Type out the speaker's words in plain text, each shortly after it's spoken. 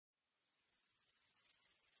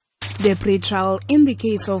The pre-trial in the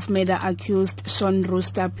case of murder accused Sean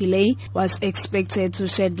Rooster Pillay was expected to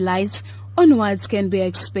shed light on what can be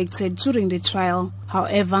expected during the trial.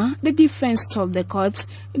 However, the defense told the court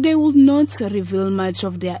they would not reveal much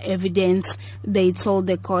of their evidence. They told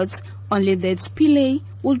the court only that Pillay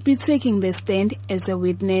would be taking the stand as a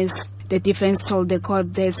witness. The defense told the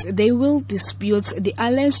court that they will dispute the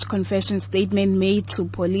alleged confession statement made to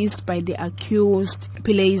police by the accused.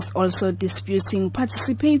 Pillay is also disputing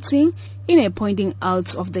participating in a pointing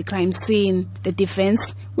out of the crime scene. The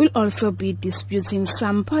defense will also be disputing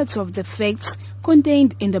some parts of the facts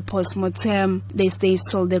contained in the post-mortem. The state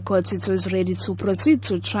told the court it was ready to proceed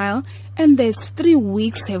to trial and that 3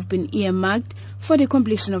 weeks have been earmarked for the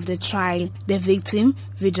completion of the trial. The victim,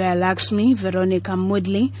 Vijaya Lakshmi Veronica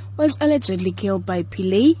Mudley, was allegedly killed by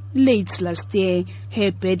Pillay late last year.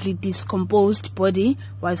 Her badly decomposed body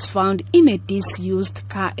was found in a disused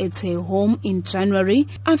car at her home in January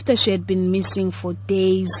after she had been missing for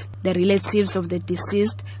days. The relatives of the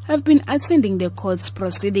deceased have been attending the court's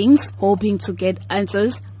proceedings, hoping to get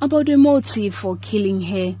answers about the motive for killing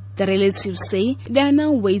her. The relatives say they are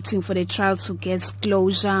now waiting for the trial to get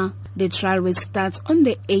closure. The trial will start on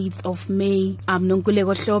the 8th of May. I'm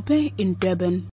Nonkulego Hlope in Durban.